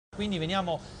quindi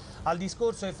veniamo al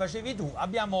discorso che facevi tu.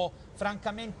 Abbiamo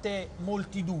francamente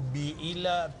molti dubbi.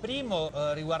 Il primo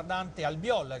riguardante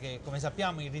Albiol, che come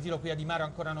sappiamo il ritiro qui a Dimaro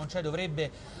ancora non c'è, dovrebbe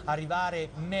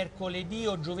arrivare mercoledì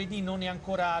o giovedì, non è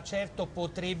ancora certo,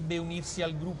 potrebbe unirsi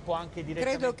al gruppo anche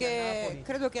direttamente a Napoli.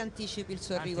 Credo che anticipi il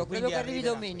suo arrivo, Quindi credo che arrivi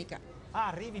domenica. Ah,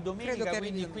 arrivi domenica,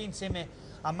 quindi qui insieme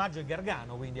a Maggio e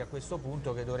Gargano, quindi a questo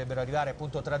punto, che dovrebbero arrivare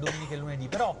appunto tra domenica e lunedì.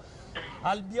 Però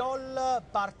Albiol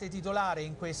parte titolare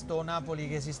in questo Napoli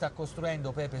che si sta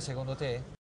costruendo, Pepe, secondo te?